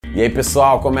E aí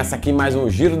pessoal, começa aqui mais um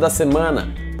Giro da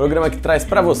Semana, programa que traz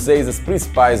para vocês as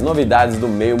principais novidades do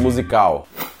meio musical.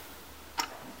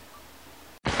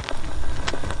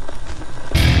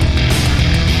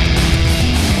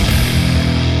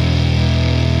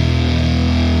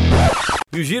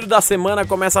 E o Giro da Semana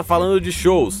começa falando de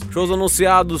shows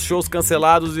anunciados, shows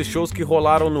cancelados e shows que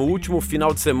rolaram no último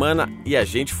final de semana e a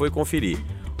gente foi conferir.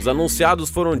 Os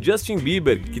anunciados foram Justin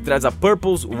Bieber, que traz a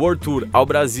Purple's World Tour ao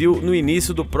Brasil no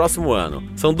início do próximo ano.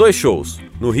 São 2 shows,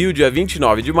 no Rio dia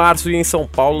 29 de março e em São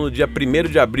Paulo no dia 1º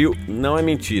de abril, não é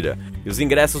mentira. E os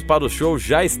ingressos para o show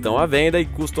já estão à venda e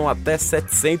custam até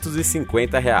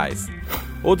R$750.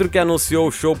 Outro que anunciou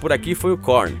o show por aqui foi o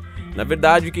Korn. Na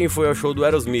verdade, quem foi ao show do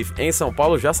Aerosmith em São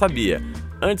Paulo já sabia.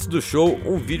 Antes do show,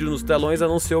 um vídeo nos telões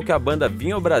anunciou que a banda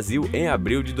vinha ao Brasil em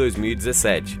abril de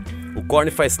 2017. O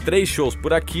Korn faz 3 shows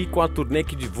por aqui com a turnê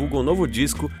que divulga o novo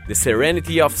disco The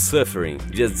Serenity of Suffering,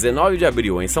 dias 19 de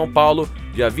abril em São Paulo,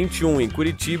 dia 21 em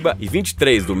Curitiba e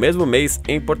 23 do mesmo mês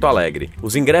em Porto Alegre.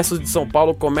 Os ingressos de São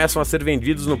Paulo começam a ser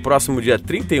vendidos no próximo dia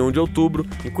 31 de outubro,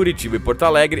 em Curitiba e Porto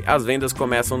Alegre as vendas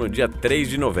começam no dia 3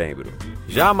 de novembro.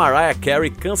 Já a Mariah Carey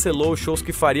cancelou os shows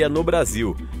que faria no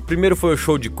Brasil. Primeiro foi o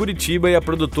show de Curitiba e a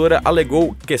produtora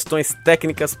alegou questões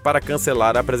técnicas para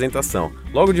cancelar a apresentação.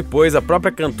 Logo depois, a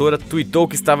própria cantora tweetou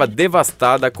que estava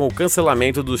devastada com o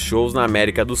cancelamento dos shows na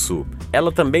América do Sul.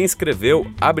 Ela também escreveu,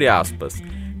 abre aspas,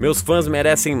 "Meus fãs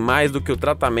merecem mais do que o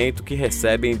tratamento que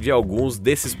recebem de alguns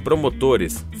desses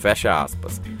promotores", fecha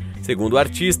aspas. Segundo o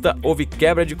artista, houve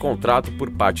quebra de contrato por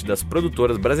parte das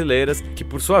produtoras brasileiras que,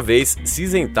 por sua vez, se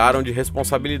isentaram de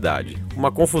responsabilidade.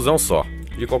 Uma confusão só.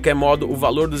 De qualquer modo, o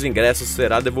valor dos ingressos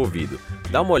será devolvido.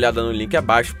 Dá uma olhada no link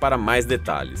abaixo para mais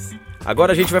detalhes.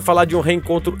 Agora a gente vai falar de um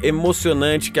reencontro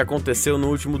emocionante que aconteceu no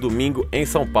último domingo em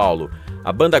São Paulo.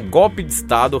 A banda Golpe de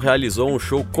Estado realizou um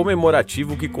show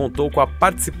comemorativo que contou com a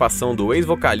participação do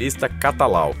ex-vocalista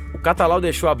Catalau. O Catalau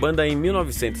deixou a banda em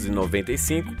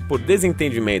 1995 por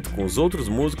desentendimento com os outros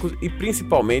músicos e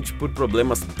principalmente por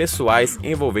problemas pessoais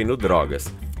envolvendo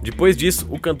drogas. Depois disso,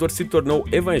 o cantor se tornou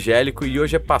evangélico e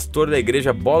hoje é pastor da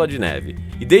igreja Bola de Neve.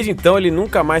 E desde então ele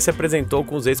nunca mais se apresentou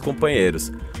com os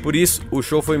ex-companheiros. Por isso, o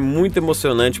show foi muito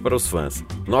emocionante para os fãs.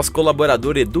 Nosso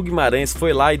colaborador Edu Guimarães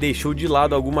foi lá e deixou de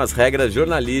lado algumas regras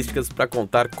jornalísticas para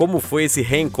contar como foi esse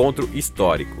reencontro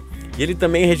histórico. E ele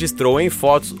também registrou em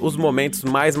fotos os momentos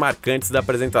mais marcantes da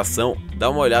apresentação.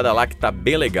 Dá uma olhada lá que tá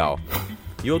bem legal.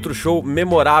 E outro show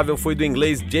memorável foi do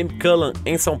inglês Jamie Cullum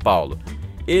em São Paulo.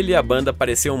 Ele e a banda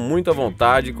pareciam muito à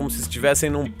vontade, como se estivessem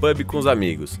num pub com os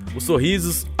amigos. Os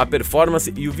sorrisos, a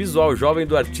performance e o visual jovem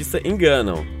do artista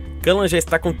enganam. Cullum já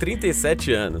está com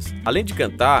 37 anos. Além de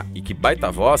cantar, e que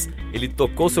baita voz, ele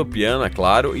tocou seu piano, é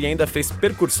claro, e ainda fez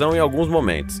percussão em alguns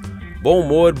momentos. Bom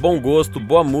humor, bom gosto,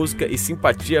 boa música e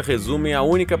simpatia resumem a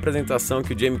única apresentação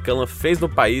que o Jamie Cullum fez no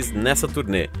país nessa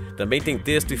turnê. Também tem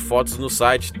texto e fotos no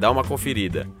site, dá uma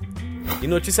conferida. E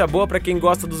notícia boa para quem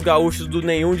gosta dos gaúchos do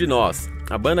Nenhum de Nós.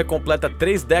 A banda completa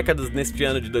 3 décadas neste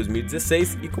ano de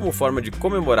 2016 e, como forma de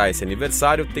comemorar esse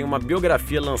aniversário, tem uma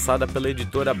biografia lançada pela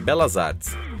editora Belas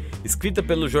Artes. Escrita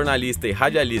pelo jornalista e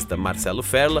radialista Marcelo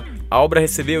Ferla, a obra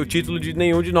recebeu o título de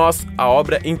Nenhum de Nós, a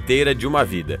obra inteira de uma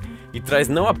vida, e traz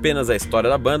não apenas a história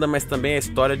da banda, mas também a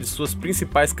história de suas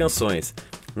principais canções.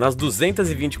 Nas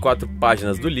 224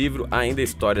 páginas do livro, há ainda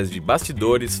histórias de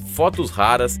bastidores, fotos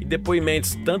raras e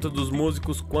depoimentos tanto dos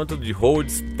músicos quanto de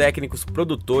holds, técnicos,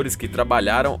 produtores que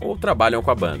trabalharam ou trabalham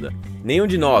com a banda. Nenhum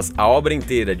de Nós, a obra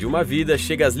inteira de uma vida,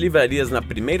 chega às livrarias na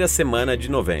primeira semana de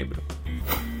novembro.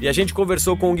 E a gente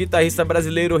conversou com o guitarrista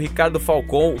brasileiro Ricardo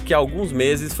Falcon, que há alguns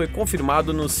meses foi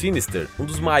confirmado no Sinister, um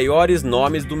dos maiores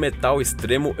nomes do metal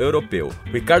extremo europeu.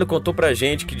 O Ricardo contou pra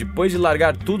gente que depois de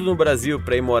largar tudo no Brasil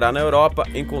para ir morar na Europa,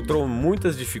 encontrou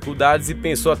muitas dificuldades e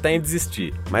pensou até em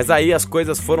desistir. Mas aí as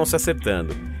coisas foram se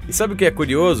acertando. E sabe o que é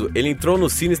curioso? Ele entrou no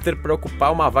Sinister para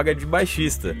ocupar uma vaga de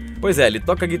baixista. Pois é, ele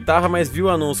toca guitarra, mas viu o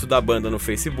anúncio da banda no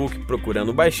Facebook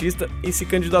procurando um baixista e se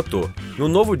candidatou. No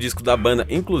novo disco da banda,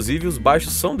 inclusive, os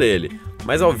baixos são dele,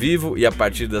 mas ao vivo e a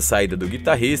partir da saída do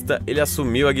guitarrista, ele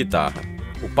assumiu a guitarra.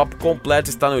 O papo completo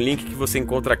está no link que você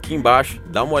encontra aqui embaixo,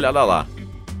 dá uma olhada lá.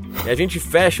 E a gente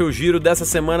fecha o giro dessa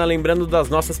semana lembrando das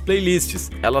nossas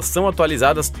playlists. Elas são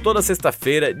atualizadas toda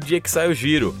sexta-feira, dia que sai o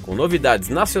giro, com novidades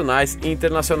nacionais e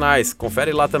internacionais.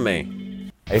 Confere lá também.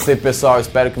 É isso aí, pessoal,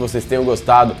 espero que vocês tenham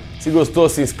gostado. Se gostou,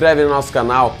 se inscreve no nosso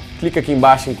canal, clica aqui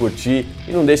embaixo em curtir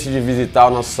e não deixe de visitar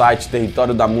o nosso site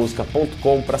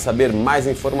territoriodamusica.com para saber mais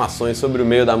informações sobre o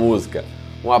meio da música.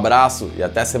 Um abraço e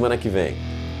até semana que vem.